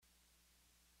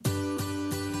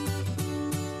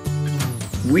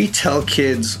We tell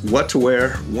kids what to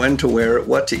wear, when to wear it,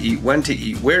 what to eat, when to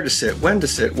eat, where to sit, when to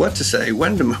sit, what to say,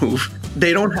 when to move.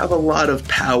 They don't have a lot of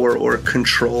power or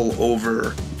control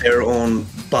over their own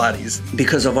bodies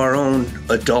because of our own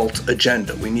adult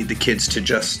agenda. We need the kids to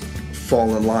just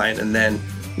fall in line, and then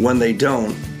when they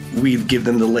don't, we give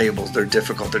them the labels. They're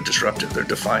difficult, they're disruptive, they're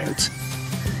defiant.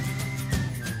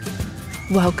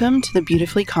 Welcome to the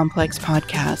Beautifully Complex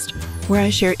podcast, where I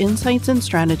share insights and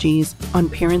strategies on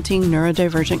parenting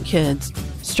neurodivergent kids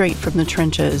straight from the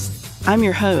trenches. I'm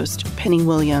your host, Penny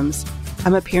Williams.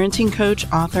 I'm a parenting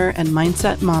coach, author, and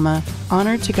mindset mama,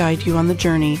 honored to guide you on the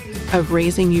journey of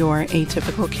raising your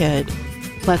atypical kid.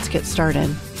 Let's get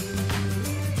started.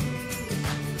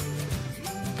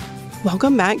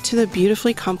 Welcome back to the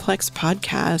Beautifully Complex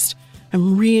podcast.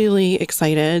 I'm really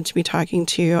excited to be talking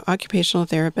to occupational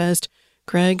therapist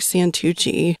Greg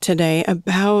Santucci today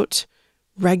about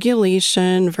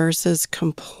regulation versus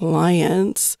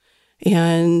compliance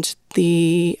and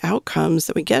the outcomes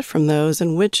that we get from those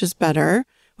and which is better,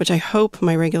 which I hope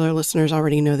my regular listeners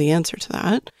already know the answer to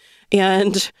that,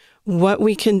 and what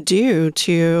we can do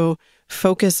to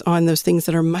focus on those things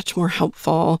that are much more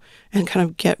helpful and kind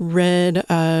of get rid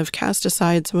of, cast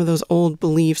aside some of those old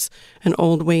beliefs and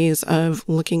old ways of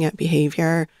looking at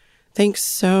behavior. Thanks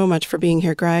so much for being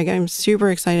here, Greg. I'm super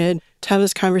excited to have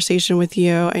this conversation with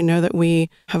you. I know that we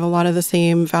have a lot of the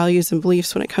same values and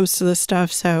beliefs when it comes to this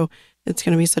stuff, so it's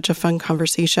going to be such a fun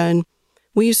conversation.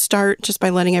 Will you start just by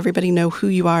letting everybody know who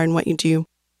you are and what you do?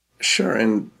 Sure,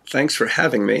 and thanks for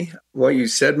having me. Well, you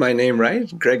said my name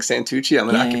right, Greg Santucci. I'm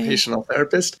an occupational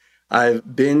therapist.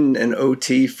 I've been an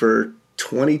OT for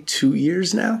 22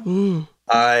 years now.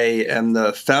 I am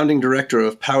the founding director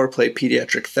of Power Play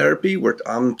Pediatric Therapy, where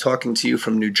I'm talking to you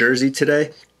from New Jersey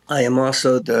today. I am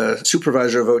also the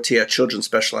supervisor of OT at Children's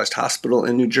Specialized Hospital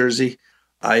in New Jersey.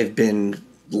 I've been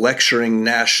lecturing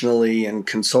nationally and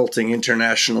consulting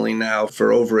internationally now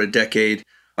for over a decade.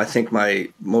 I think my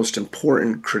most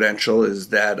important credential is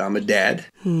that I'm a dad.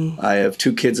 I have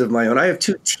 2 kids of my own. I have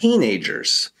 2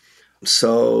 teenagers.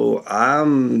 So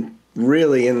I'm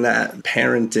really in that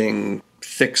parenting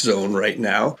thick zone right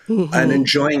now and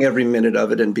enjoying every minute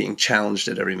of it and being challenged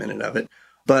at every minute of it.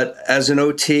 But as an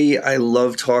OT, I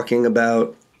love talking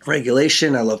about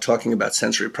regulation. I love talking about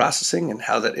sensory processing and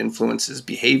how that influences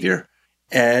behavior.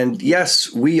 And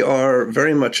yes, we are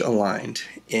very much aligned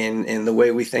in the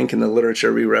way we think and the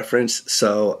literature we reference.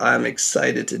 So I'm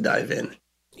excited to dive in.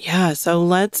 Yeah, so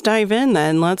let's dive in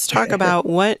then. Let's talk about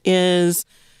what is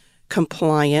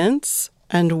compliance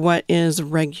and what is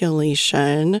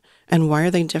regulation and why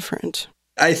are they different?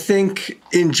 I think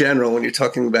in general, when you're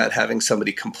talking about having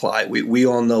somebody comply, we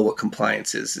all know what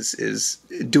compliance is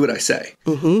do what I say.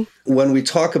 When we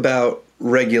talk about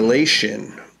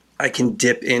regulation, I can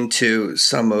dip into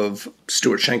some of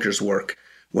Stuart Shanker's work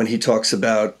when he talks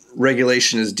about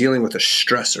regulation is dealing with a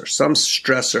stressor, some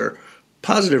stressor,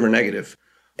 positive or negative,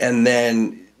 and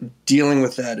then dealing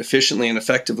with that efficiently and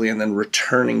effectively, and then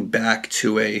returning back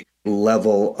to a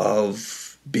level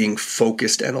of being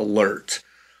focused and alert.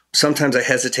 Sometimes I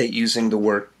hesitate using the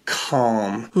word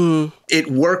calm.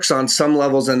 It works on some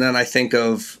levels, and then I think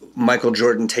of Michael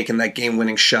Jordan taking that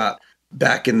game-winning shot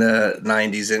back in the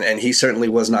 90s, and he certainly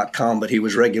was not calm, but he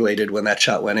was regulated when that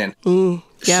shot went in.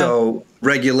 So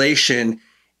regulation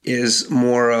is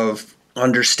more of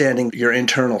understanding your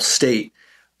internal state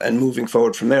and moving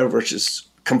forward from there, versus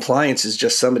compliance is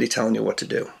just somebody telling you what to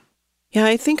do. Yeah,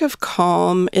 I think of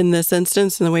calm in this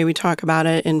instance and the way we talk about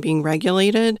it and being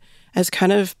regulated as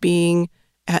kind of being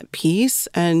at peace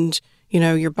and, you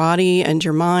know, your body and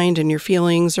your mind and your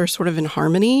feelings are sort of in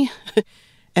harmony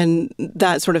and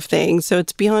that sort of thing. So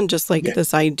it's beyond just like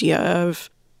this idea of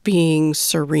being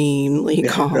serenely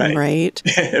calm, right?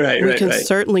 We can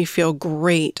certainly feel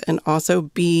great and also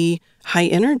be high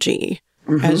energy,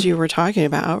 as you were talking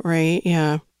about, right?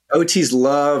 Yeah. OTs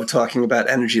love talking about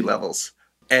energy levels.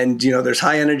 And, you know, there's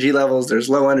high energy levels, there's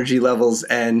low energy levels,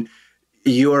 and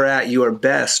you're at your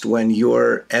best when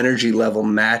your energy level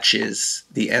matches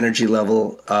the energy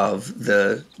level of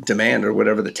the demand or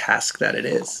whatever the task that it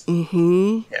is.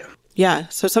 Yeah.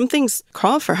 So some things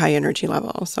call for high energy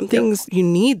level. Some things you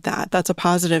need that. That's a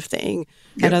positive thing.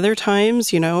 At other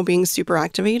times, you know, being super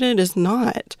activated is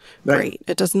not great.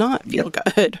 It does not feel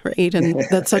good, right? And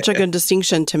that's such a good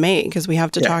distinction to make because we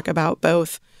have to talk about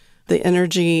both the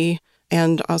energy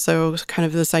and also kind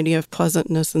of this idea of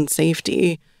pleasantness and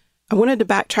safety. I wanted to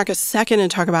backtrack a second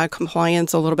and talk about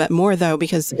compliance a little bit more, though,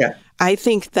 because I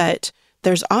think that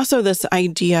there's also this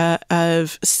idea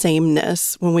of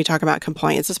sameness when we talk about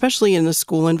compliance, especially in the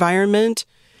school environment.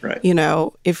 Right. You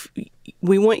know, if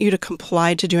we want you to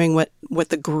comply to doing what what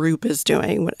the group is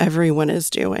doing, what everyone is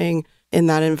doing in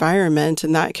that environment.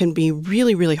 And that can be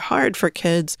really, really hard for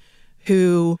kids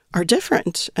who are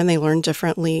different and they learn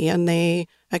differently and they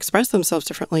express themselves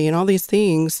differently and all these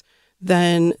things.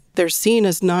 Then they're seen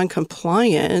as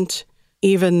non-compliant,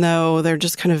 even though they're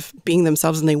just kind of being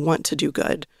themselves and they want to do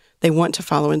good. They want to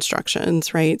follow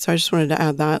instructions, right? So I just wanted to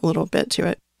add that little bit to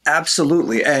it.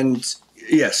 Absolutely. And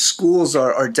yes, schools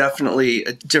are definitely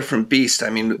a different beast. I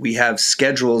mean, we have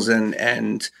schedules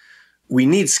and we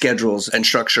need schedules and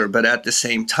structure, but at the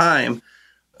same time,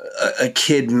 a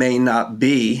kid may not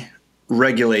be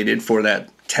regulated for that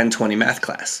 10-20 math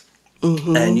class.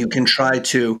 Mm-hmm. And you can try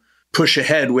to push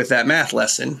ahead with that math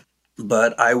lesson,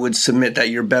 but I would submit that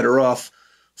you're better off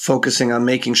focusing on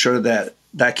making sure that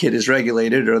that kid is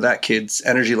regulated or that kid's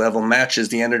energy level matches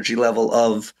the energy level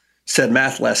of said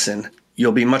math lesson.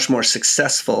 You'll be much more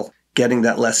successful getting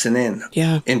that lesson in.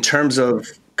 Yeah. In terms of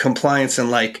compliance and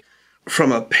like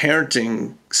from a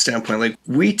parenting standpoint, like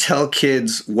we tell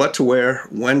kids what to wear,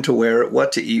 when to wear it,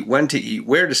 what to eat, when to eat,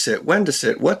 where to sit, when to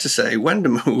sit, what to say, when to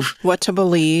move. What to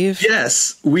believe.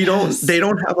 Yes. They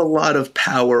don't have a lot of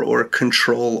power or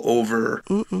control over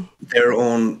their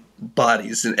own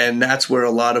bodies. And that's where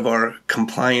a lot of our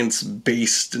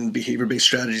compliance-based and behavior-based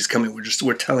strategies come in.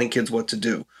 We're telling kids what to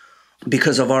do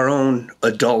because of our own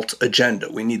adult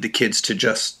agenda. We need the kids to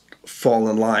just fall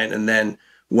in line. And then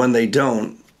when they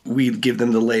don't, we give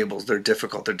them the labels. They're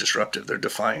difficult, they're disruptive, they're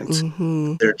defiant,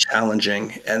 they're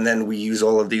challenging. And then we use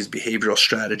all of these behavioral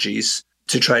strategies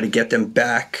to try to get them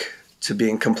back to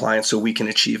being compliant so we can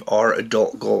achieve our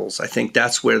adult goals. I think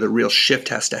that's where the real shift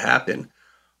has to happen.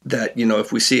 That,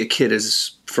 if we see a kid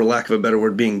as, for lack of a better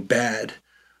word, being bad,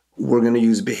 we're going to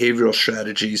use behavioral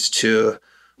strategies to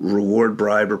reward,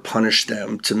 bribe, or punish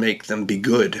them to make them be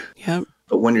good. Yep.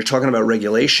 But when you're talking about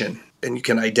regulation and you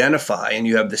can identify and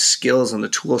you have the skills and the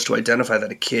tools to identify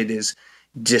that a kid is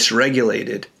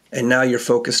dysregulated, and now you're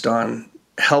focused on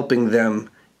helping them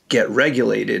get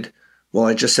regulated, well,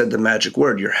 I just said the magic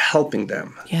word. You're helping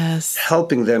them. Yes.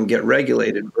 Helping them get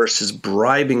regulated versus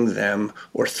bribing them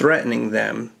or threatening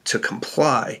them to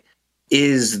comply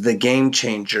is the game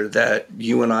changer that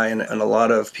you and I and a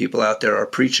lot of people out there are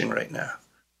preaching right now.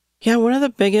 Yeah, one of the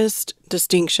biggest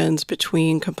distinctions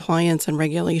between compliance and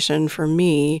regulation for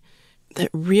me that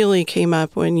really came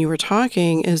up when you were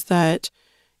talking is that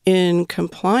in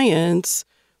compliance,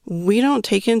 we don't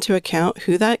take into account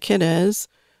who that kid is,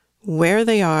 where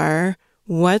they are,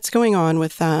 what's going on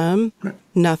with them,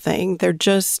 nothing. They're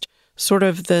just sort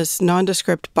of this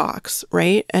nondescript box,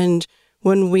 right? And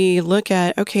when we look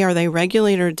at, okay, are they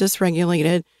regulated or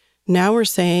dysregulated? Now we're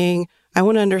saying, I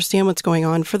want to understand what's going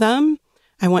on for them.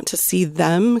 I want to see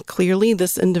them clearly,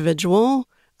 this individual.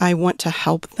 I want to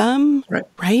help them,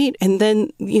 right? And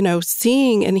then,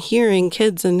 seeing and hearing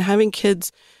kids and having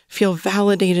kids feel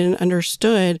validated and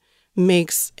understood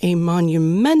makes a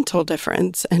monumental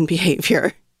difference in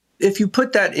behavior. If you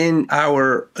put that in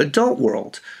our adult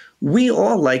world, we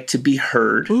all like to be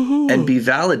heard and be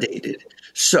validated.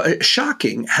 So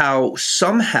shocking how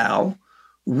somehow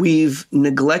we've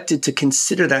neglected to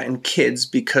consider that in kids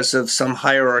because of some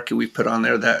hierarchy we put on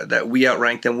there that we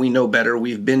outrank them. We know better.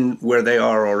 We've been where they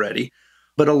are already.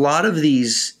 But a lot of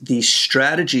these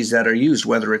strategies that are used,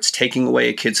 whether it's taking away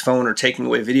a kid's phone or taking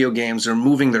away video games or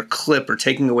moving their clip or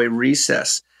taking away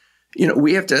recess,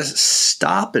 we have to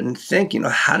stop and think,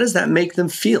 how does that make them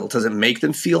feel? Does it make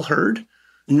them feel heard?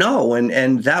 No.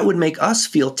 And that would make us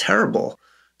feel terrible.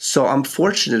 So I'm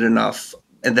fortunate enough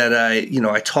that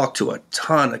I talk to a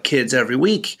ton of kids every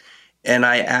week and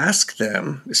I ask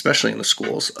them, especially in the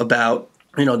schools, about,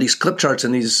 these clip charts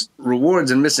and these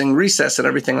rewards and missing recess and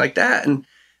everything like that. And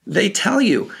they tell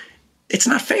you it's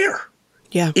not fair.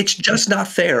 Yeah. It's just not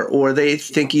fair. Or they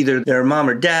think either their mom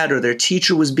or dad or their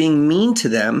teacher was being mean to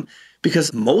them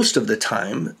because most of the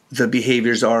time the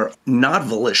behaviors are not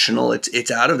volitional.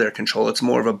 It's out of their control. It's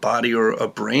more of a body or a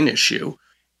brain issue.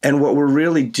 And what we're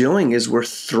really doing is we're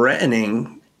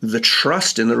threatening the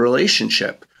trust in the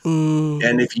relationship.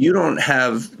 And if you don't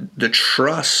have the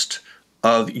trust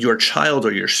of your child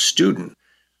or your student,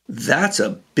 that's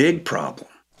a big problem.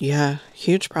 Yeah,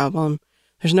 huge problem.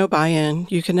 There's no buy-in.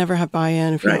 You can never have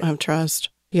buy-in if you don't have trust.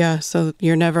 Yeah, so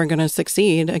you're never going to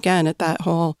succeed, again, at that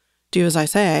whole do as I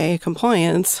say,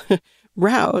 compliance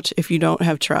route if you don't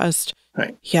have trust.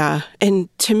 Right. Yeah. And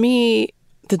to me,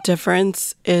 the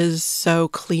difference is so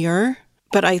clear,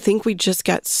 but I think we just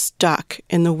get stuck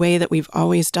in the way that we've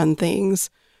always done things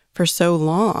for so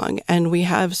long. And we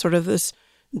have sort of this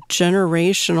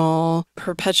generational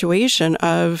perpetuation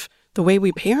of the way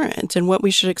we parent and what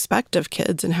we should expect of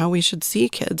kids and how we should see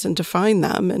kids and define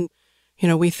them. And,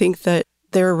 we think that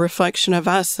they're a reflection of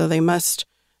us, so they must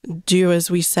do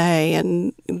as we say,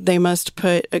 and they must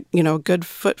put a good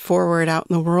foot forward out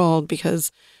in the world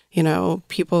because,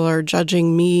 people are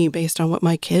judging me based on what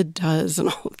my kid does and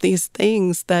all of these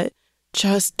things that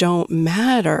just don't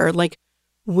matter. Like,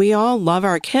 we all love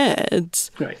our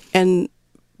kids. Right. And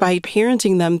by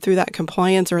parenting them through that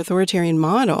compliance or authoritarian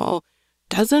model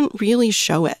doesn't really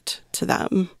show it to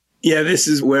them. Yeah, this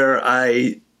is where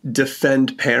I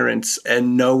defend parents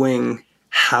and knowing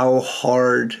how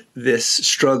hard this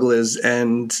struggle is.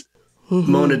 And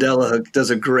Mona Delahooke does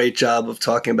a great job of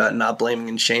talking about not blaming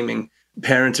and shaming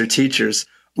parents or teachers,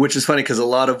 which is funny because a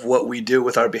lot of what we do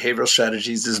with our behavioral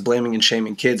strategies is blaming and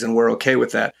shaming kids, and we're okay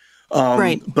with that.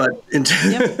 Right. But in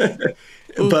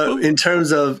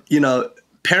terms of,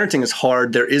 parenting is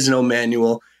hard. There is no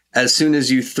manual. As soon as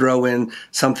you throw in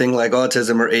something like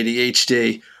autism or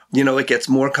ADHD, it gets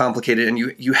more complicated, and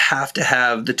you have to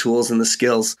have the tools and the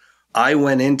skills. I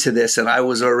went into this and I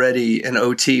was already an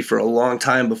OT for a long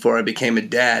time before I became a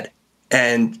dad.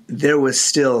 And there was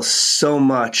still so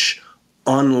much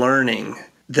unlearning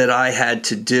that I had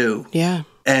to do. Yeah.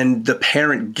 And the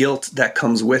parent guilt that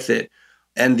comes with it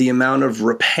and the amount of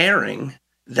repairing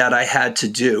that I had to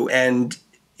do. And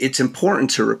it's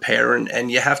important to repair,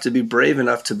 and you have to be brave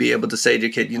enough to be able to say to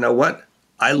your kid, you know what?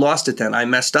 I lost it then. I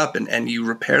messed up, and you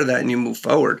repair that and you move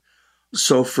forward.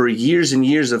 So for years and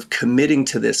years of committing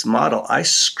to this model, I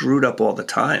screwed up all the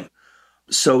time.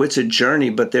 So it's a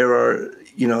journey, but there are,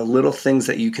 little things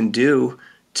that you can do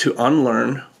to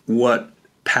unlearn what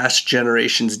past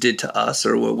generations did to us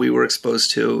or what we were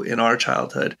exposed to in our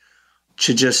childhood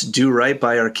to just do right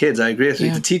by our kids. I agree with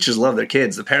you. The teachers love their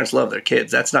kids. The parents love their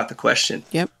kids. That's not the question.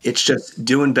 Yep. It's just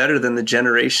doing better than the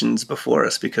generations before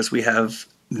us because we have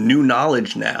new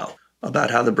knowledge now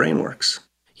about how the brain works.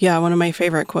 Yeah, one of my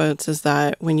favorite quotes is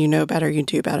that when you know better, you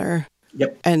do better.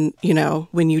 Yep. And,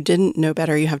 when you didn't know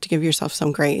better, you have to give yourself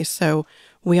some grace. So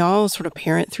we all sort of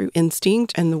parent through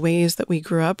instinct and the ways that we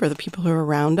grew up or the people who are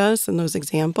around us and those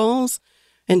examples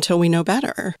until we know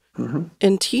better.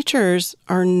 And teachers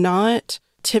are not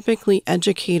typically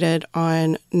educated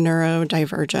on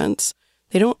neurodivergence.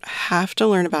 They don't have to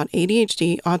learn about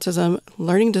ADHD, autism,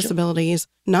 learning disabilities,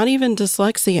 not even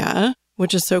dyslexia,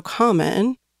 which is so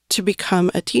common, to become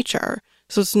a teacher.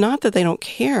 So it's not that they don't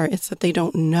care, it's that they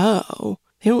don't know.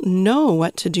 They don't know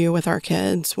what to do with our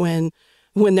kids when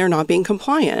they're not being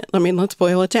compliant. I mean, let's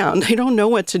boil it down. They don't know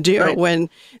what to do when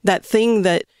that thing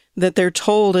that they're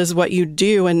told is what you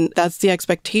do, and that's the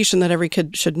expectation that every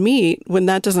kid should meet. When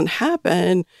that doesn't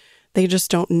happen, they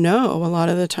just don't know a lot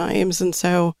of the times. And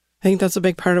so I think that's a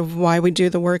big part of why we do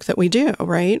the work that we do,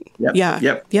 right? Yep. Yeah.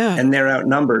 Yep. Yeah. And they're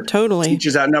outnumbered. Totally.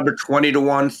 Teachers outnumbered 20-1,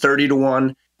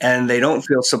 30-1, and they don't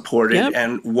feel supported. Yep.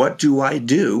 And what do I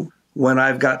do when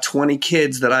I've got 20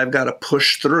 kids that I've got to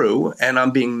push through and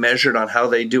I'm being measured on how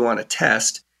they do on a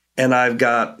test? And I've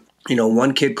got,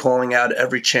 one kid calling out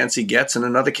every chance he gets and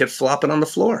another kid flopping on the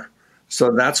floor.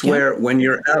 So that's where when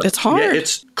you're out, it's hard. Yeah,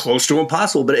 it's close to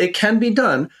impossible, but it can be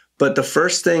done. But the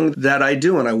first thing that I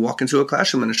do when I walk into a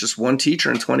classroom and it's just one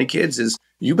teacher and 20 kids is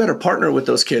you better partner with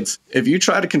those kids. If you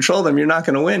try to control them, you're not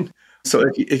going to win.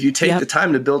 So if you take the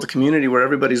time to build a community where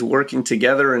everybody's working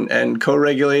together and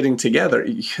co-regulating together,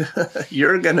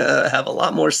 you're going to have a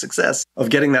lot more success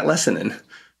of getting that lesson in.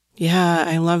 Yeah,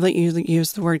 I love that you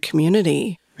use the word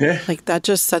community. Yeah. Like that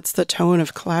just sets the tone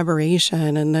of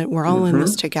collaboration and that we're all in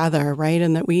this together, right?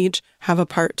 And that we each have a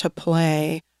part to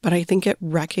play. But I think it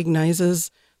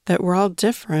recognizes that we're all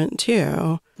different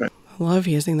too. Right. I love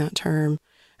using that term.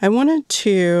 I wanted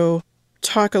to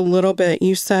talk a little bit.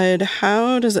 You said,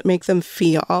 how does it make them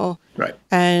feel? Right.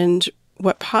 And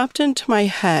what popped into my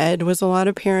head was a lot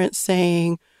of parents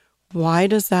saying, why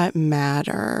does that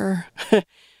matter?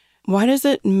 Why does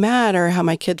it matter how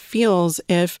my kid feels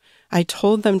if I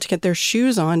told them to get their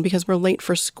shoes on because we're late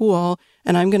for school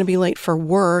and I'm going to be late for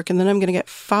work and then I'm going to get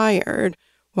fired?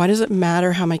 Why does it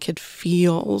matter how my kid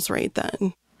feels right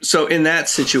then? So in that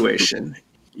situation,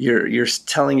 you're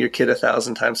telling your kid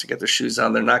 1,000 times to get their shoes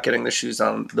on. They're not getting their shoes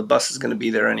on. The bus is going to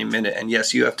be there any minute. And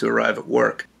yes, you have to arrive at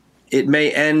work. It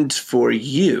may end for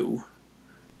you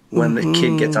when the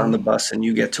kid gets on the bus and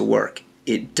you get to work.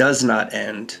 It does not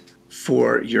end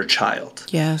for your child.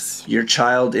 Yes. Your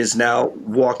child is now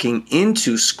walking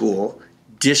into school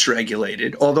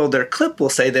dysregulated, although their clip will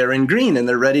say they're in green and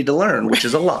they're ready to learn, which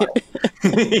is a lie.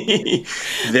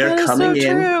 They're coming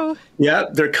in. True. Yeah,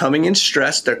 they're coming in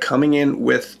stressed. They're coming in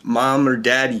with mom or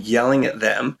dad yelling at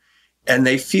them, and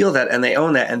they feel that and they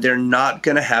own that, and they're not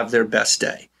going to have their best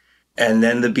day. And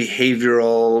then the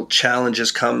behavioral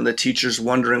challenges come, the teacher's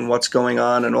wondering what's going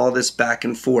on and all this back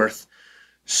and forth.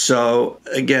 So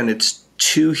again, it's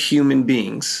two human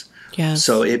beings. Yes.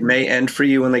 So it may end for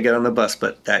you when they get on the bus,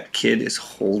 but that kid is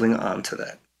holding on to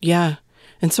that. Yeah.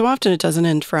 And so often it doesn't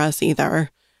end for us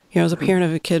either. As a parent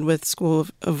of a kid with school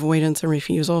avoidance and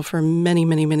refusal for many,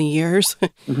 many, many years,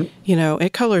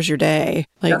 it colors your day.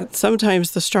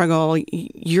 Sometimes the struggle,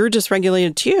 you're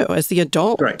dysregulated too as the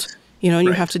adult, right. And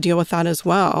you have to deal with that as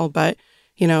well. But,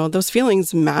 those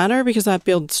feelings matter because that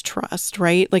builds trust,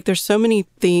 right? Like there's so many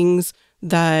things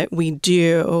that we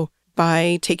do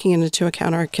by taking into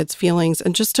account our kids' feelings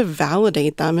and just to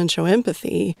validate them and show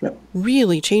empathy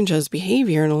really changes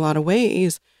behavior in a lot of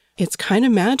ways. It's kind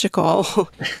of magical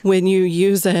when you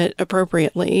use it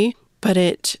appropriately, but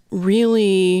it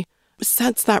really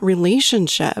sets that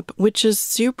relationship, which is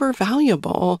super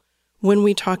valuable when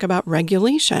we talk about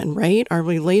regulation, right? Our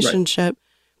relationship,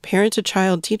 parent to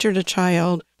child, teacher to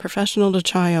child, professional to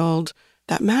child,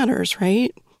 that matters,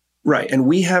 right? Right. And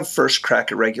we have first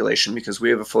crack at regulation because we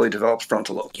have a fully developed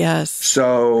frontal lobe. Yes.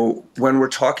 So when we're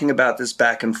talking about this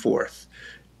back and forth,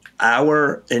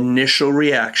 our initial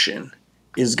reaction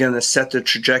is going to set the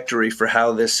trajectory for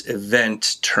how this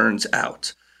event turns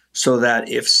out, so that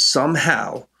if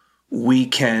somehow we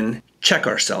can check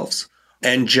ourselves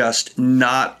and just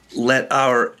not let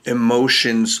our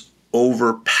emotions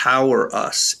overpower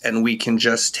us, and we can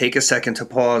just take a second to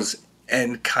pause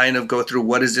and kind of go through,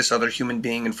 what is this other human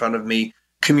being in front of me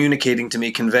communicating to me,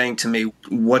 conveying to me?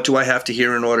 What do I have to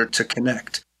hear in order to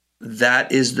connect? That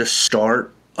is the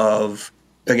start of,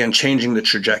 again, changing the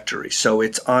trajectory. So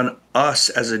it's on us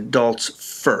as adults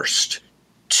first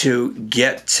to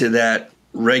get to that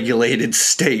regulated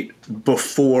state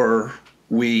before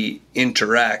we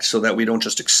interact, so that we don't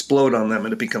just explode on them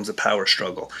and it becomes a power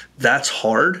struggle. That's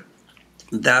hard.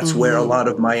 That's where a lot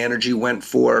of my energy went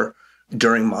for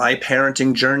during my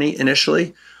parenting journey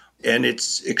initially. And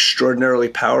it's extraordinarily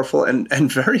powerful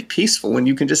and very peaceful when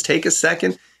you can just take a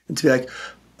second and to be like,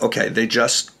 okay, they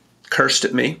just cursed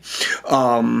at me.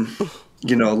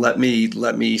 Let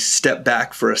me step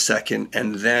back for a second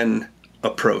and then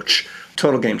approach.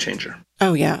 Total game changer.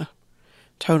 Oh, yeah,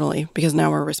 totally. Because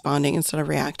now we're responding instead of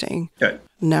reacting. Okay.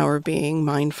 Now we're being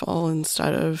mindful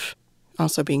instead of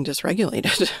also being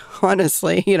dysregulated,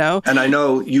 honestly, And I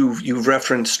know you've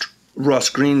referenced Ross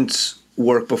Greene's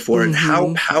work before, and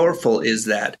how powerful is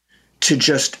that to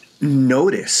just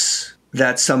notice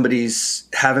that somebody's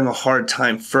having a hard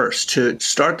time first, to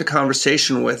start the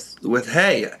conversation with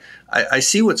hey, I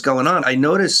see what's going on. I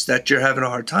notice that you're having a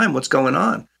hard time. What's going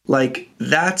on? Like,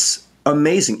 that's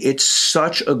amazing. It's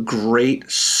such a great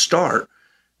start,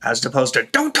 as opposed to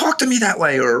don't talk to me that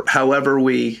way, or however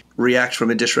we react from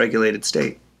a dysregulated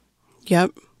state.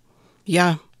 Yep.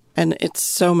 Yeah. And it's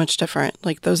so much different.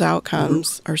 Like those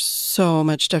outcomes are so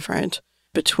much different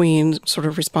between sort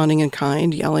of responding in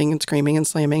kind, yelling and screaming and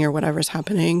slamming or whatever's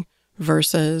happening,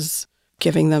 versus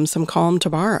giving them some calm to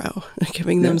borrow,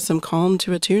 giving them some calm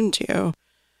to attune to.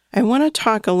 I want to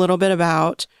talk a little bit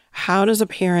about, how does a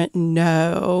parent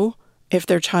know if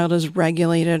their child is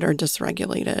regulated or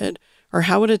dysregulated? Or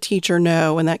how would a teacher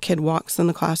know when that kid walks in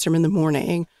the classroom in the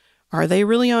morning? Are they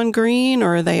really on green,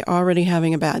 or are they already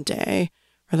having a bad day?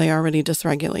 Are they already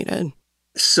dysregulated?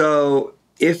 So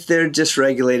if they're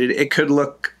dysregulated, it could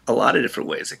look a lot of different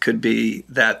ways. It could be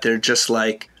that they're just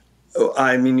like,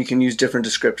 you can use different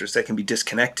descriptors. They can be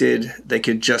disconnected. They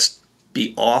could just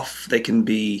be off. They can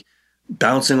be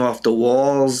bouncing off the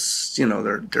walls.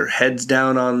 Their heads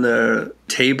down on the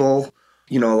table.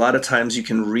 A lot of times you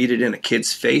can read it in a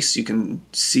kid's face. You can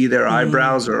see their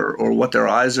eyebrows or what their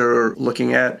eyes are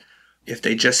looking at. If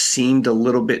they just seemed a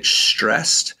little bit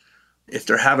stressed, if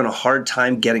they're having a hard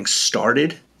time getting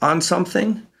started on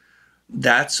something,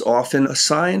 that's often a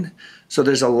sign. So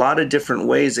there's a lot of different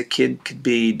ways a kid could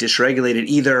be dysregulated,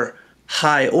 either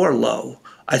high or low.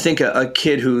 I think a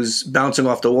kid who's bouncing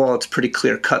off the wall, it's pretty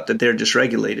clear cut that they're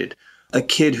dysregulated. A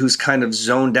kid who's kind of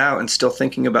zoned out and still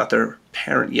thinking about their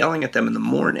parent yelling at them in the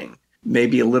morning may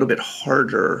be a little bit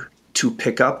harder to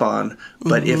pick up on.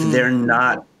 But if they're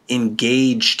not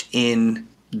engaged in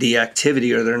the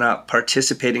activity, or they're not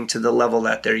participating to the level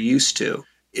that they're used to,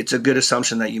 it's a good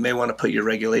assumption that you may want to put your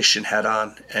regulation hat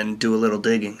on and do a little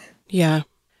digging. Yeah.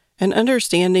 And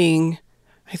understanding,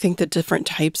 I think the different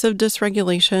types of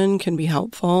dysregulation can be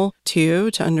helpful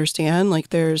too, to understand.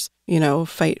 Like there's,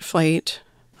 fight, flight,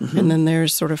 and then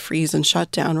there's sort of freeze and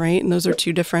shutdown, right? And those are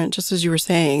two different, just as you were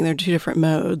saying, they're two different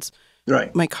modes.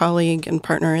 Right. My colleague and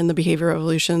partner in the Behavioral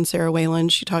Evolution, Sarah Whalen,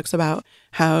 she talks about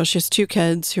how she has two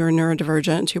kids who are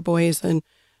neurodivergent, two boys, and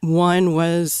one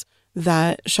was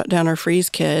that shut down our freeze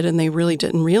kid, and they really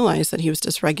didn't realize that he was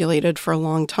dysregulated for a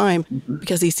long time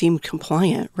because he seemed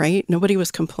compliant, right? Nobody was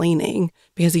complaining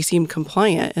because he seemed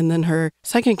compliant. And then her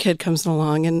second kid comes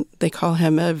along and they call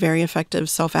him a very effective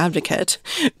self-advocate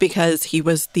because he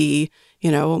was the,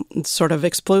 sort of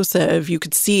explosive. You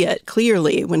could see it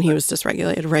clearly when he was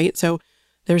dysregulated, right? So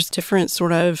there's different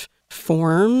sort of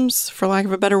forms, for lack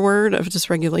of a better word, of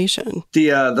dysregulation.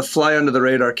 The fly under the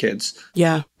radar kids.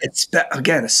 Yeah. It's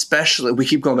again, especially, we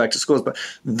keep going back to schools, but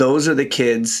those are the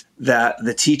kids that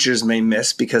the teachers may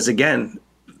miss because, again,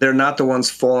 they're not the ones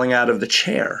falling out of the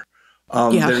chair.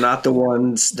 They're not the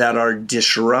ones that are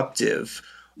disruptive.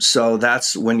 So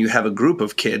that's when you have a group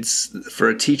of kids, for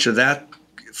a teacher, that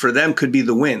for them could be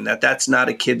the win. That's not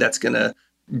a kid that's going to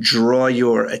draw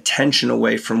your attention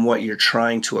away from what you're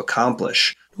trying to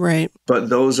accomplish. Right. But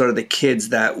those are the kids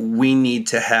that we need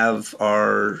to have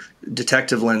our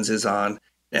detective lenses on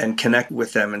and connect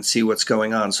with them and see what's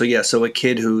going on. So so a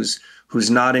kid who's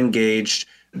not engaged,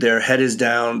 their head is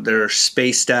down, they're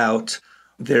spaced out,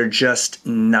 they're just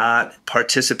not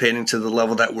participating to the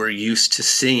level that we're used to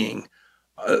seeing.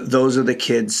 Those are the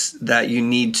kids that you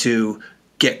need to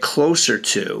get closer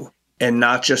to and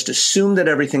not just assume that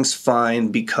everything's fine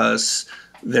because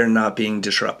they're not being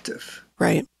disruptive.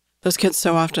 Right. Those kids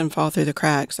so often fall through the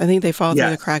cracks. I think they fall through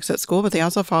the cracks at school, but they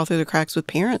also fall through the cracks with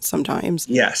parents sometimes.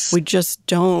 Yes. We just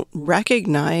don't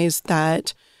recognize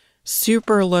that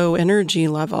super low energy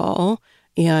level,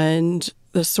 and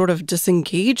the sort of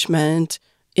disengagement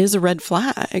is a red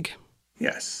flag.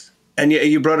 Yes. And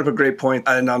you brought up a great point.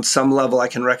 And on some level, I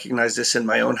can recognize this in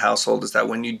my own household, is that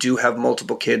when you do have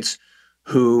multiple kids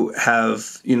who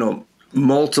have,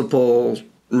 multiple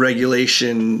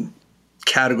regulation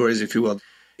categories, if you will,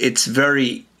 it's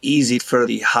very easy for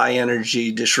the high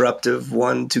energy, disruptive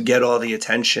one to get all the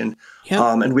attention. Yep.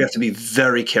 And we have to be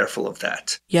very careful of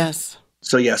that. Yes.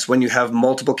 So yes, when you have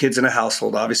multiple kids in a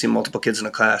household, obviously multiple kids in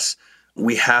a class,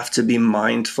 we have to be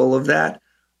mindful of that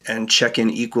and check in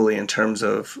equally in terms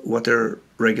of what their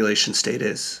regulation state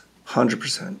is.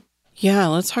 100%. Yeah,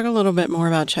 let's talk a little bit more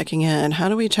about checking in. How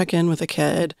do we check in with a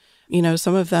kid?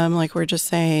 Some of them, like we're just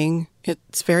saying,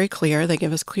 it's very clear. They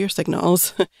give us clear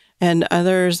signals, and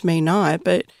others may not.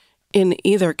 But in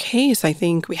either case, I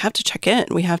think we have to check in.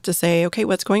 We have to say, okay,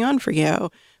 what's going on for you?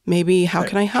 Maybe how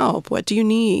can I help? What do you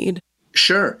need?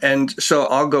 Sure. And so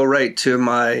I'll go right to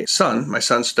my son. My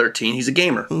son's 13. He's a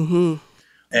gamer. Mm-hmm.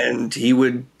 And he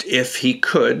would, if he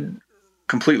could,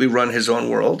 completely run his own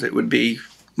world. It would be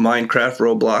Minecraft,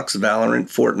 Roblox, Valorant,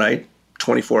 Fortnite,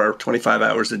 25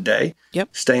 hours a day. Yep.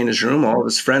 Stay in his room. All of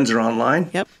his friends are online.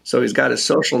 Yep. So he's got his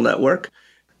social network.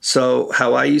 So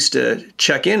how I used to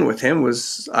check in with him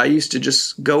was I used to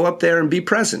just go up there and be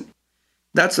present.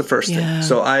 That's the first thing.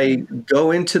 So I go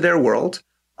into their world.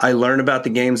 I learn about the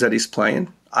games that he's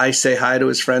playing. I say hi to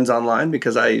his friends online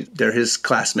because they're his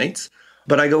classmates.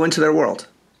 But I go into their world.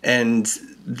 And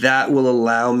that will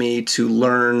allow me to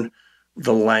learn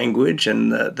the language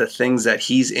and the things that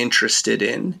he's interested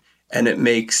in. And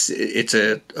it's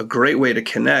a great way to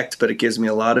connect, but it gives me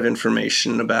a lot of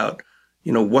information about,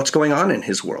 what's going on in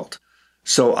his world.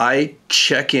 So I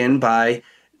check in by,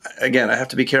 again, I have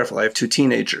to be careful. I have 2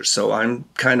 teenagers, so I'm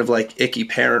kind of like icky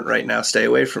parent right now. Stay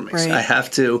away from me. Right. So I have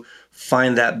to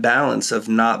find that balance of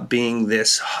not being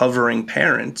this hovering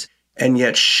parent and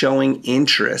yet showing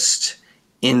interest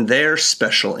in their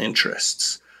special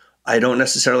interests. I don't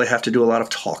necessarily have to do a lot of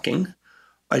talking.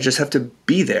 I just have to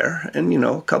be there. And,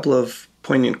 a couple of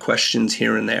poignant questions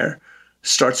here and there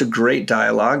starts a great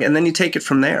dialogue. And then you take it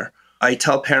from there. I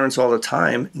tell parents all the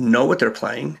time, know what they're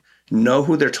playing, know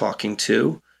who they're talking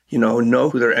to, know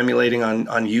who they're emulating on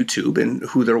YouTube and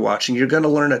who they're watching. You're going to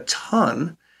learn a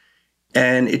ton.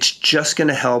 And it's just going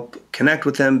to help connect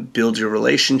with them, build your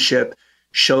relationship,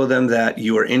 show them that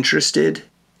you are interested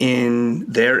in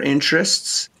their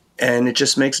interests. And it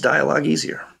just makes dialogue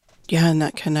easier. Yeah, and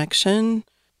that connection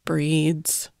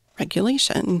breeds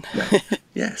regulation. Yeah.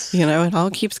 Yes. It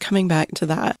all keeps coming back to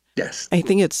that. Yes. I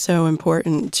think it's so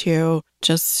important to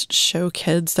just show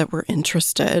kids that we're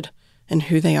interested in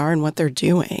who they are and what they're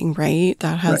doing, right?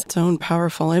 That has its own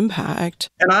powerful impact.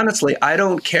 And honestly, I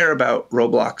don't care about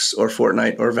Roblox or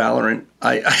Fortnite or Valorant.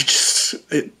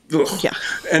 Yeah.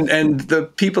 And the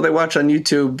people they watch on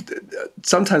YouTube,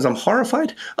 sometimes I'm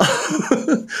horrified,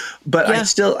 but I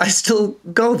still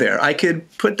go there. I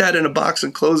could put that in a box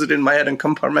and close it in my head and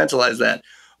compartmentalize that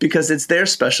because it's their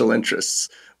special interests.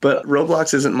 But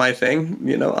Roblox isn't my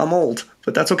thing. I'm old,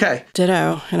 but that's okay.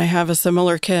 Ditto. And I have a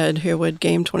similar kid who would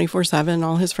game 24/7.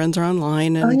 All his friends are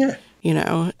online and,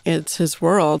 it's his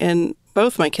world. And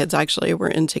both my kids actually were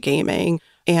into gaming.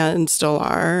 and still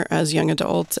are as young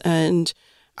adults. And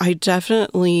I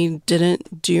definitely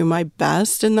didn't do my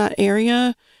best in that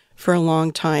area for a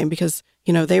long time because,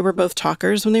 you know, they were both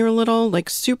talkers when they were little, like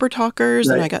super talkers.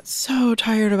 Right. And I got so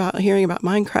tired about hearing about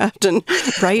Minecraft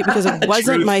and right, because it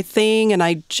wasn't my thing. And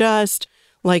I just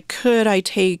like, could I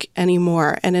take any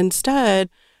more? And instead,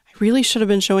 I really should have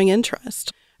been showing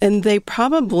interest. And they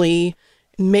probably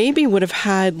maybe would have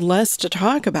had less to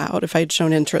talk about if I'd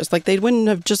shown interest. Like they wouldn't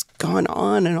have just gone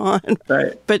on and on.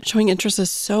 Right. But showing interest is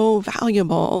so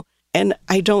valuable. And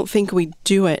I don't think we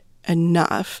do it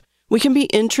enough. We can be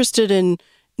interested in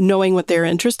knowing what they're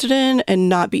interested in and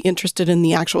not be interested in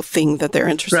the actual thing that they're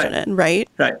interested in, right?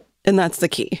 Right. And that's the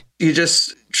key. You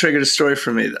just triggered a story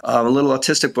for me. A little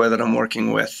autistic boy that I'm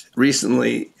working with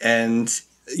recently, and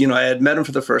you know, I had met him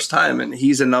for the first time, and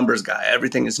he's a numbers guy.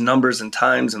 Everything is numbers and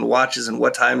times and watches and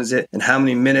what time is it and how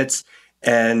many minutes.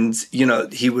 And, you know,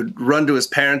 he would run to his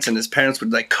parents, and his parents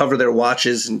would like cover their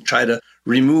watches and try to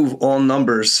remove all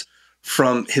numbers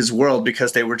from his world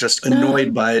because they were just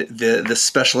annoyed by the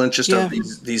special interest of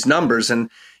these numbers. And,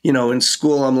 you know, in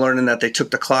school, I'm learning that they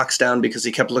took the clocks down because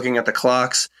he kept looking at the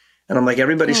clocks. And I'm like,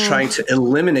 everybody's trying to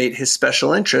eliminate his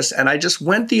special interest. And I just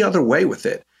went the other way with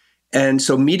it. And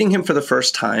so meeting him for the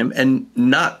first time and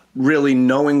not really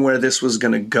knowing where this was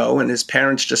going to go, and his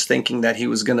parents just thinking that he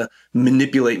was going to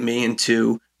manipulate me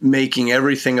into making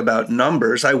everything about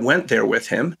numbers, I went there with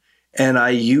him and I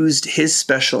used his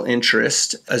special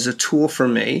interest as a tool for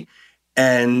me.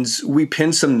 And we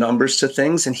pinned some numbers to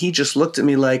things, and he just looked at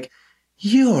me like,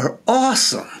 "You're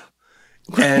awesome."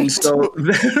 Right. And so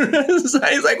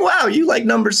he's like, "Wow, you like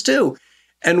numbers too."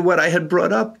 And what I had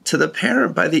brought up to the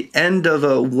parent by the end of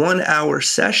a 1-hour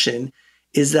session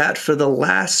is that for the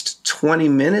last 20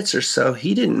 minutes or so,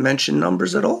 he didn't mention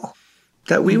numbers at all,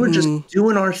 that we were just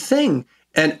doing our thing.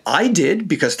 And I did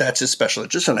because that's his special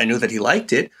interest, and I knew that he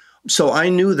liked it. So I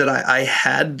knew that I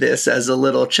had this as a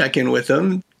little check-in with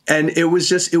him. And it was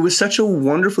such a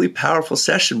wonderfully powerful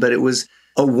session, but it was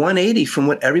a 180 from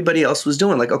what everybody else was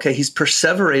doing. Like, okay, he's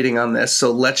perseverating on this,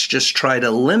 so let's just try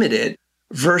to limit it,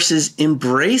 versus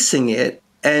embracing it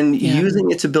and using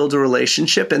it to build a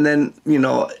relationship. And then, you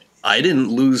know, I didn't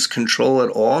lose control at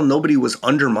all. Nobody was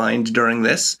undermined during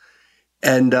this.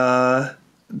 And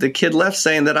the kid left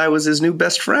saying that I was his new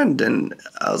best friend. And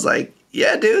I was like,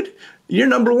 yeah, dude, you're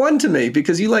number one to me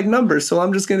because you like numbers. So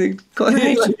I'm just going to call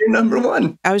you like you're number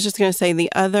one. I was just going to say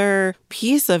the other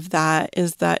piece of that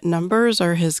is that numbers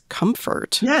are his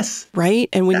comfort. Yes. Right?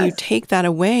 And when you take that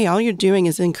away, all you're doing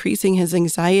is increasing his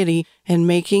anxiety and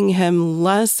making him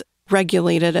less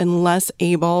regulated and less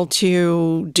able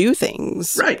to do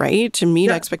things, right? To meet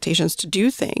expectations, to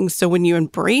do things. So when you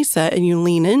embrace it and you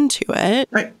lean into it,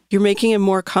 you're making him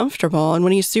more comfortable. And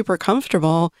when he's super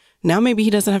comfortable, now maybe he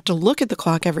doesn't have to look at the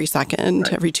clock every second,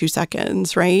 every 2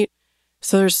 seconds, right?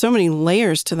 So there's so many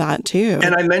layers to that too.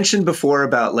 And I mentioned before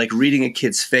about like reading a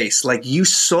kid's face. Like you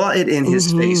saw it in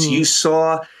his face. You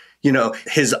saw, you know,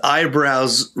 his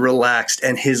eyebrows relaxed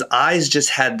and his eyes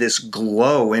just had this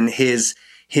glow, and his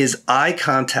eye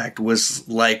contact was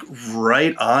like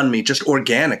right on me, just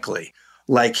organically.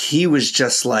 Like he was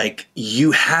just like,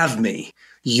 you have me.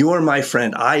 You're my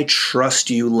friend. I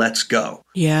trust you. Let's go.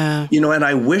 Yeah. You know, and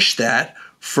I wish that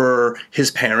for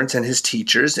his parents and his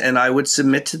teachers. And I would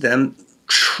submit to them,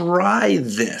 try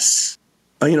this,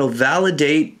 you know,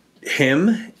 validate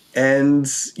him. And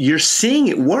you're seeing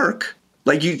it work.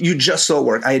 Like you just saw it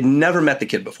work. I had never met the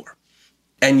kid before.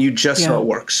 And you just saw it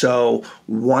work. So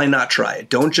why not try it?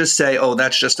 Don't just say, oh,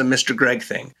 that's just a Mr. Greg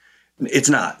thing. It's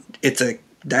not. It's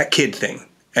that kid thing.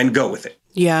 And go with it.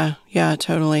 Yeah. Yeah,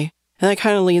 totally. And that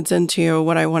kind of leads into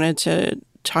what I wanted to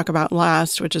talk about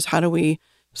last, which is how do we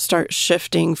start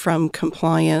shifting from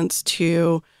compliance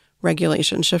to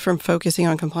regulation, shift from focusing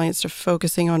on compliance to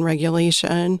focusing on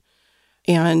regulation.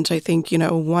 And I think, you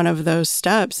know, one of those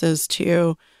steps is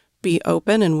to be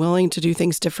open and willing to do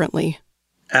things differently.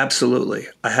 Absolutely.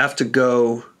 I have to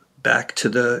go back to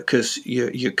because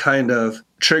you kind of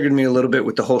triggered me a little bit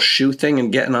with the whole shoe thing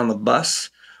and getting on the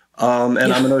bus. I'm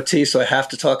an OT, so I have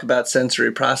to talk about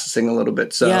sensory processing a little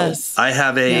bit. So I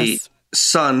have a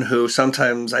son who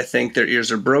sometimes I think their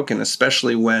ears are broken,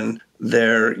 especially when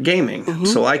they're gaming.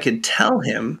 So I could tell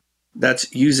him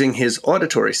that's using his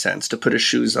auditory sense to put his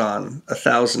shoes on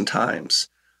 1,000 times.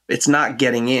 It's not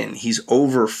getting in. He's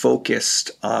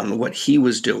over-focused on what he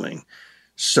was doing.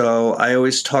 So I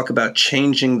always talk about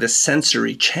changing the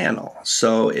sensory channel.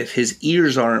 So if his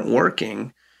ears aren't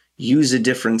working, use a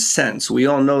different sense. We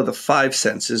all know the 5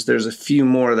 senses. There's a few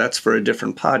more. That's for a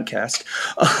different podcast.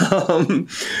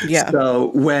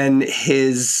 So when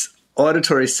his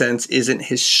auditory sense isn't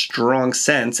his strong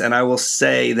sense. And I will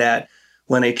say that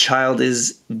when a child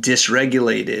is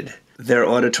dysregulated, their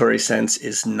auditory sense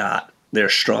is not their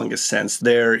strongest sense.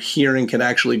 Their hearing can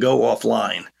actually go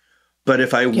offline. But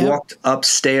if I walked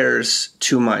upstairs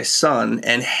to my son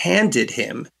and handed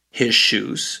him his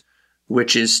shoes,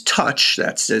 which is touch,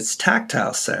 that's his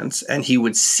tactile sense, and he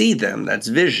would see them, that's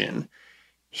vision,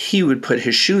 he would put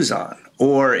his shoes on.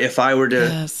 Or if I were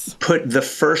to put the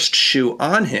first shoe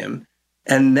on him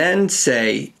and then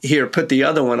say, here, put the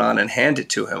other one on and hand it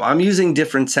to him, I'm using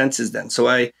different senses then. So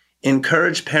I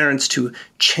encourage parents to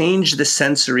change the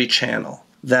sensory channel,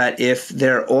 that if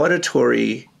their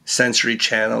auditory sensory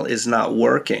channel is not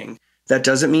working, that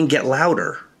doesn't mean get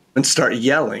louder and start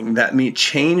yelling. That means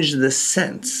change the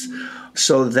sense.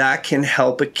 So that can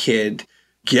help a kid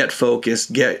get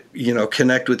focused,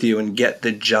 connect with you and get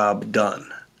the job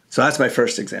done. So that's my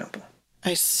first example.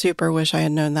 I super wish I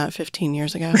had known that 15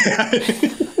 years ago.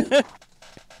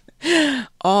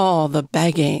 All the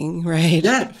begging, right?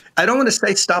 Yeah. I don't want to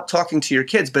say stop talking to your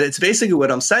kids, but it's basically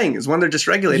what I'm saying is when they're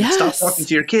dysregulated, stop talking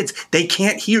to your kids. They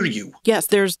can't hear you. Yes,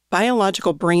 there's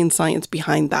biological brain science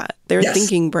behind that. Their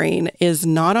thinking brain is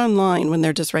not online when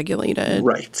they're dysregulated.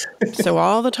 Right. So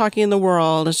all the talking in the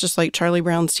world is just like Charlie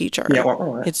Brown's teacher.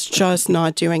 Yeah. It's just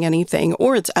not doing anything,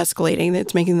 or it's escalating.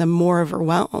 It's making them more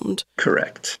overwhelmed.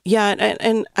 Correct. Yeah.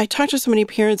 And I talk to so many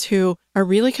parents who are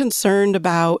really concerned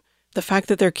about the fact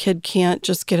that their kid can't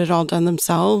just get it all done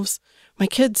themselves. My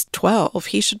kid's 12.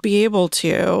 He should be able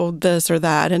to this or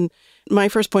that. And my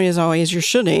first point is always you're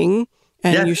shoulding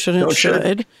and you shouldn't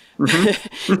should.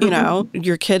 Mm-hmm.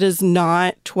 Your kid is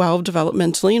not 12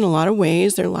 developmentally in a lot of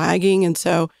ways. They're lagging. And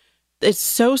so it's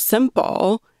so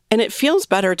simple and it feels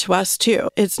better to us too.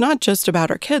 It's not just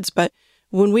about our kids, but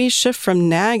when we shift from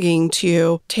nagging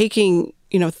to taking,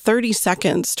 30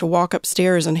 seconds to walk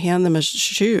upstairs and hand them a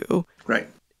shoe. Right.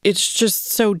 It's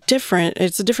just so different.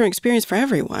 It's a different experience for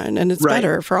everyone, and it's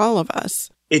better for all of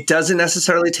us. It doesn't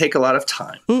necessarily take a lot of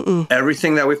time.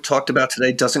 Everything that we've talked about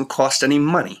today doesn't cost any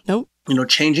money. Nope.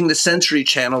 Changing the sensory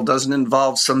channel doesn't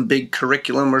involve some big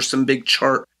curriculum or some big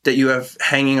chart that you have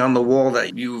hanging on the wall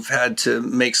that you've had to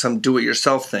make some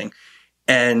do-it-yourself thing.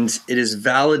 And it is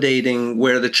validating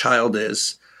where the child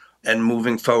is and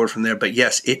moving forward from there. But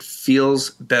yes, it feels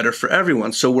better for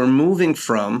everyone. So we're moving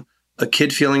from a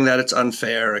kid feeling that it's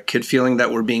unfair, a kid feeling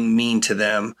that we're being mean to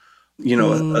them,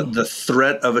 the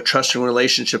threat of a trusting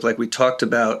relationship like we talked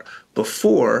about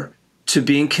before, to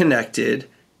being connected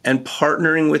and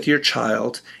partnering with your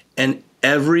child and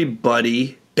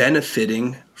everybody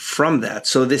benefiting from that.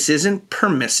 So this isn't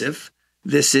permissive.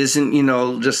 This isn't,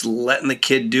 just letting the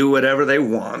kid do whatever they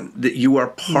want. That you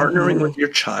are partnering with your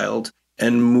child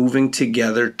and moving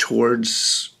together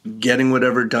towards getting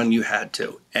whatever done you had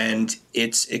to. And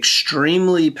it's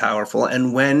extremely powerful.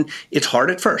 And when it's hard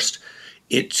at first,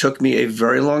 it took me a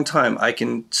very long time. I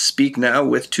can speak now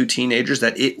with 2 teenagers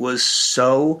that it was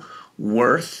so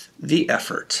worth the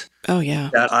effort. Oh,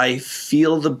 yeah. That I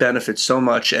feel the benefit so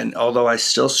much. And although I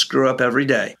still screw up every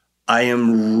day, I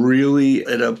am really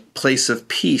at a place of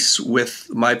peace with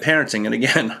my parenting. And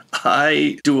again,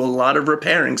 I do a lot of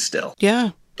repairing still.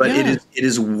 Yeah. But it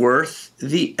is worth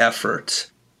the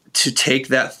effort to take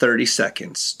that 30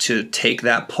 seconds, to take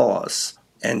that pause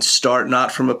and start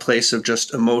not from a place of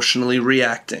just emotionally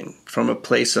reacting, from a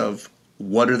place of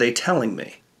what are they telling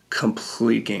me?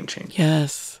 Complete game changer.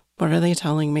 Yes. What are they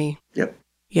telling me? Yep.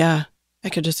 Yeah. I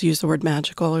could just use the word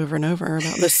magical over and over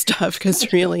about this stuff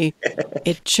because really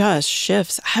it just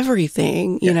shifts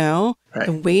everything, Right.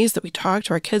 The ways that we talk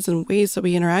to our kids and ways that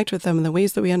we interact with them and the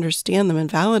ways that we understand them and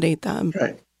validate them.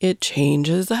 Right. It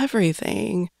changes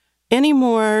everything. Any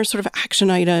more sort of action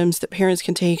items that parents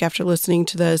can take after listening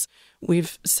to this?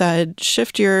 We've said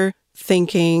shift your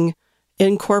thinking,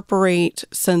 incorporate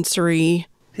sensory,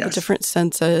 the different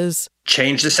senses.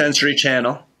 Change the sensory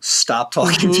channel. Stop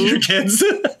talking to your kids.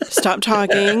 Stop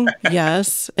talking,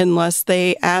 yes, unless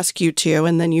they ask you to,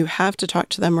 and then you have to talk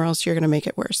to them or else you're going to make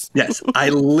it worse. Yes. I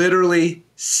literally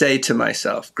say to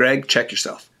myself, Greg, check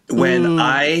yourself. When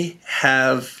I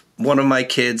have one of my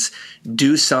kids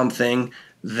do something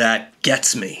that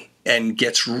gets me and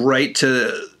gets right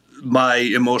to my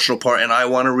emotional part and I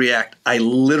want to react, I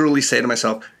literally say to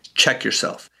myself, check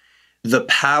yourself. The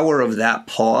power of that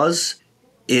pause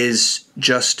is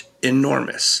just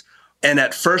enormous. And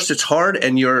at first it's hard,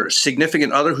 and your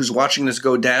significant other who's watching this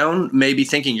go down may be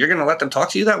thinking, you're going to let them talk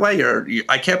to you that way? Or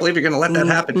I can't believe you're going to let that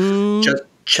happen. Just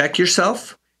check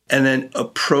yourself and then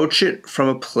approach it from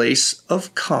a place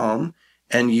of calm,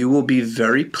 and you will be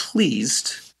very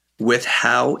pleased with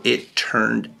how it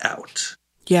turned out.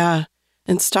 Yeah.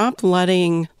 And stop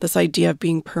letting this idea of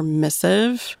being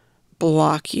permissive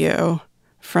block you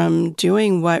from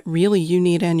doing what really you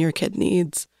need and your kid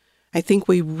needs. I think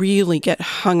we really get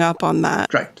hung up on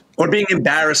that. Right. Or being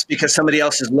embarrassed because somebody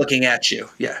else is looking at you.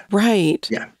 Yeah. Right.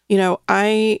 Yeah. You know,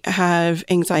 I have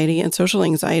anxiety and social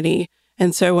anxiety.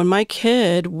 And so when my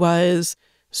kid was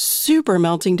super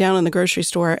melting down in the grocery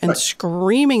store and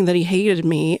screaming that he hated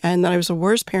me and that I was the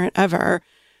worst parent ever,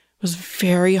 it was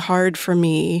very hard for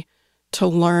me to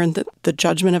learn that the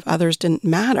judgment of others didn't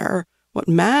matter. What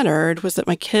mattered was that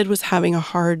my kid was having a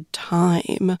hard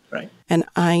time, and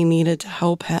I needed to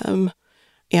help him.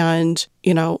 And,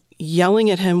 you know, yelling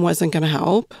at him wasn't going to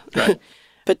help. Right.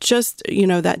 But just, you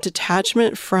know, that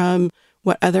detachment from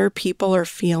what other people are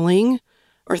feeling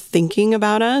or thinking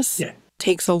about us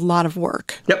takes a lot of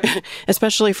work. Yep.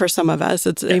 Especially for some of us,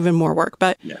 it's even more work.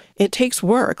 But it takes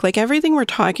work. Like everything we're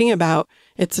talking about,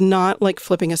 it's not like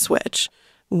flipping a switch.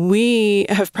 We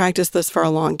have practiced this for a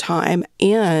long time.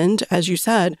 And as you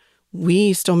said,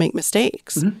 we still make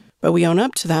mistakes, but we own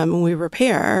up to them and we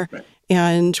repair. Right.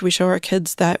 And we show our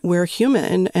kids that we're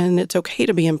human and it's okay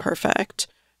to be imperfect.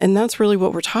 And that's really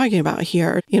what we're talking about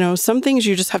here. You know, some things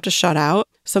you just have to shut out,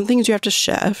 some things you have to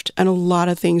shift, and a lot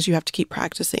of things you have to keep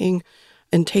practicing.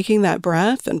 And taking that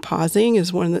breath and pausing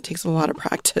is one that takes a lot of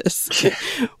practice.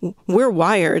 We're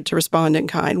wired to respond in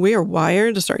kind. We are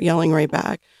wired to start yelling right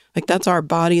back. Like that's our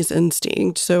body's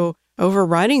instinct. So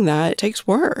overriding that takes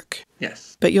work.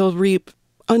 Yes. But you'll reap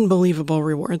unbelievable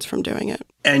rewards from doing it.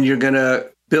 And you're going to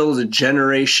build a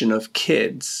generation of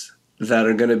kids that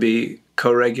are going to be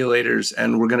co-regulators,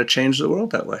 and we're going to change the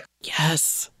world that way.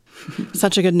 Yes.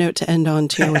 Such a good note to end on,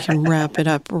 too. We can wrap it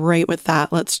up right with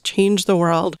that. Let's change the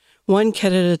world one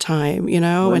kid at a time, you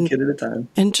know? One kid at a time.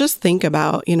 And just think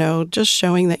about, you know, just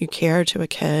showing that you care to a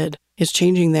kid is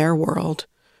changing their world.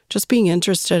 Just being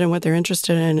interested in what they're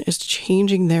interested in is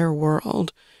changing their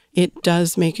world. It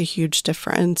does make a huge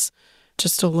difference.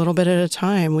 Just a little bit at a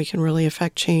time, we can really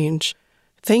affect change.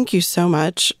 Thank you so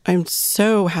much. I'm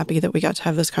so happy that we got to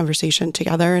have this conversation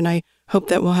together, and I hope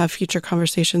that we'll have future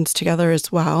conversations together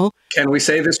as well. Can we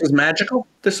say this was magical?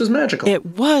 This was magical. It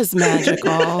was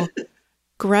magical.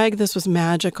 Greg, this was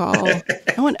magical. I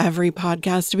want every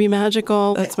podcast to be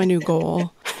magical. That's my new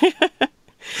goal.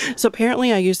 So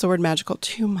apparently I use the word magical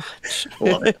too much.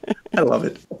 Love it. I love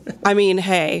it. I mean,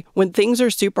 hey, when things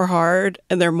are super hard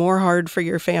and they're more hard for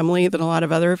your family than a lot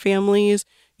of other families,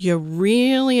 you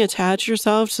really attach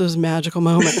yourself to those magical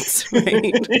moments,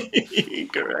 right?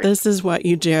 Correct. This is what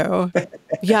you do.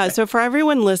 Yeah. So for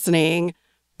everyone listening,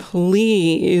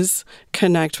 please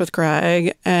connect with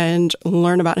Greg and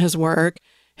learn about his work.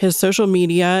 His social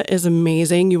media is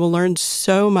amazing. You will learn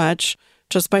so much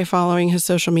just by following his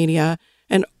social media.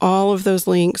 And all of those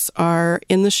links are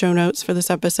in the show notes for this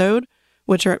episode,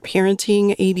 which are at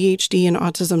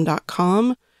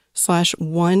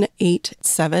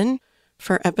parentingadhdandautism.com/187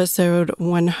 for episode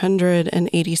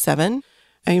 187.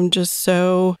 I am just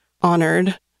so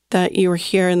honored that you were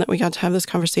here and that we got to have this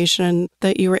conversation and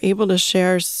that you were able to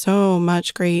share so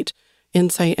much great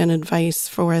insight and advice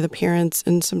for the parents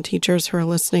and some teachers who are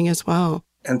listening as well.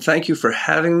 And thank you for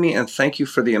having me, and thank you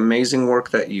for the amazing work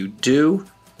that you do.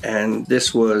 And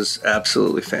this was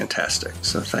absolutely fantastic.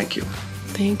 So thank you.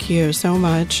 Thank you so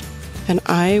much. And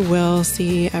I will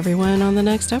see everyone on the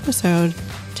next episode.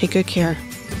 Take good care.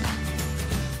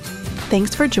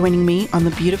 Thanks for joining me on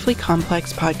the Beautifully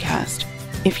Complex podcast.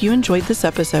 If you enjoyed this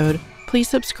episode, please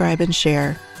subscribe and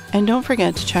share. And don't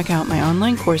forget to check out my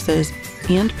online courses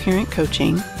and parent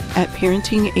coaching at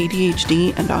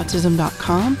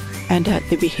parentingadhdandautism.com and at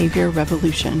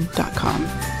thebehaviorrevolution.com.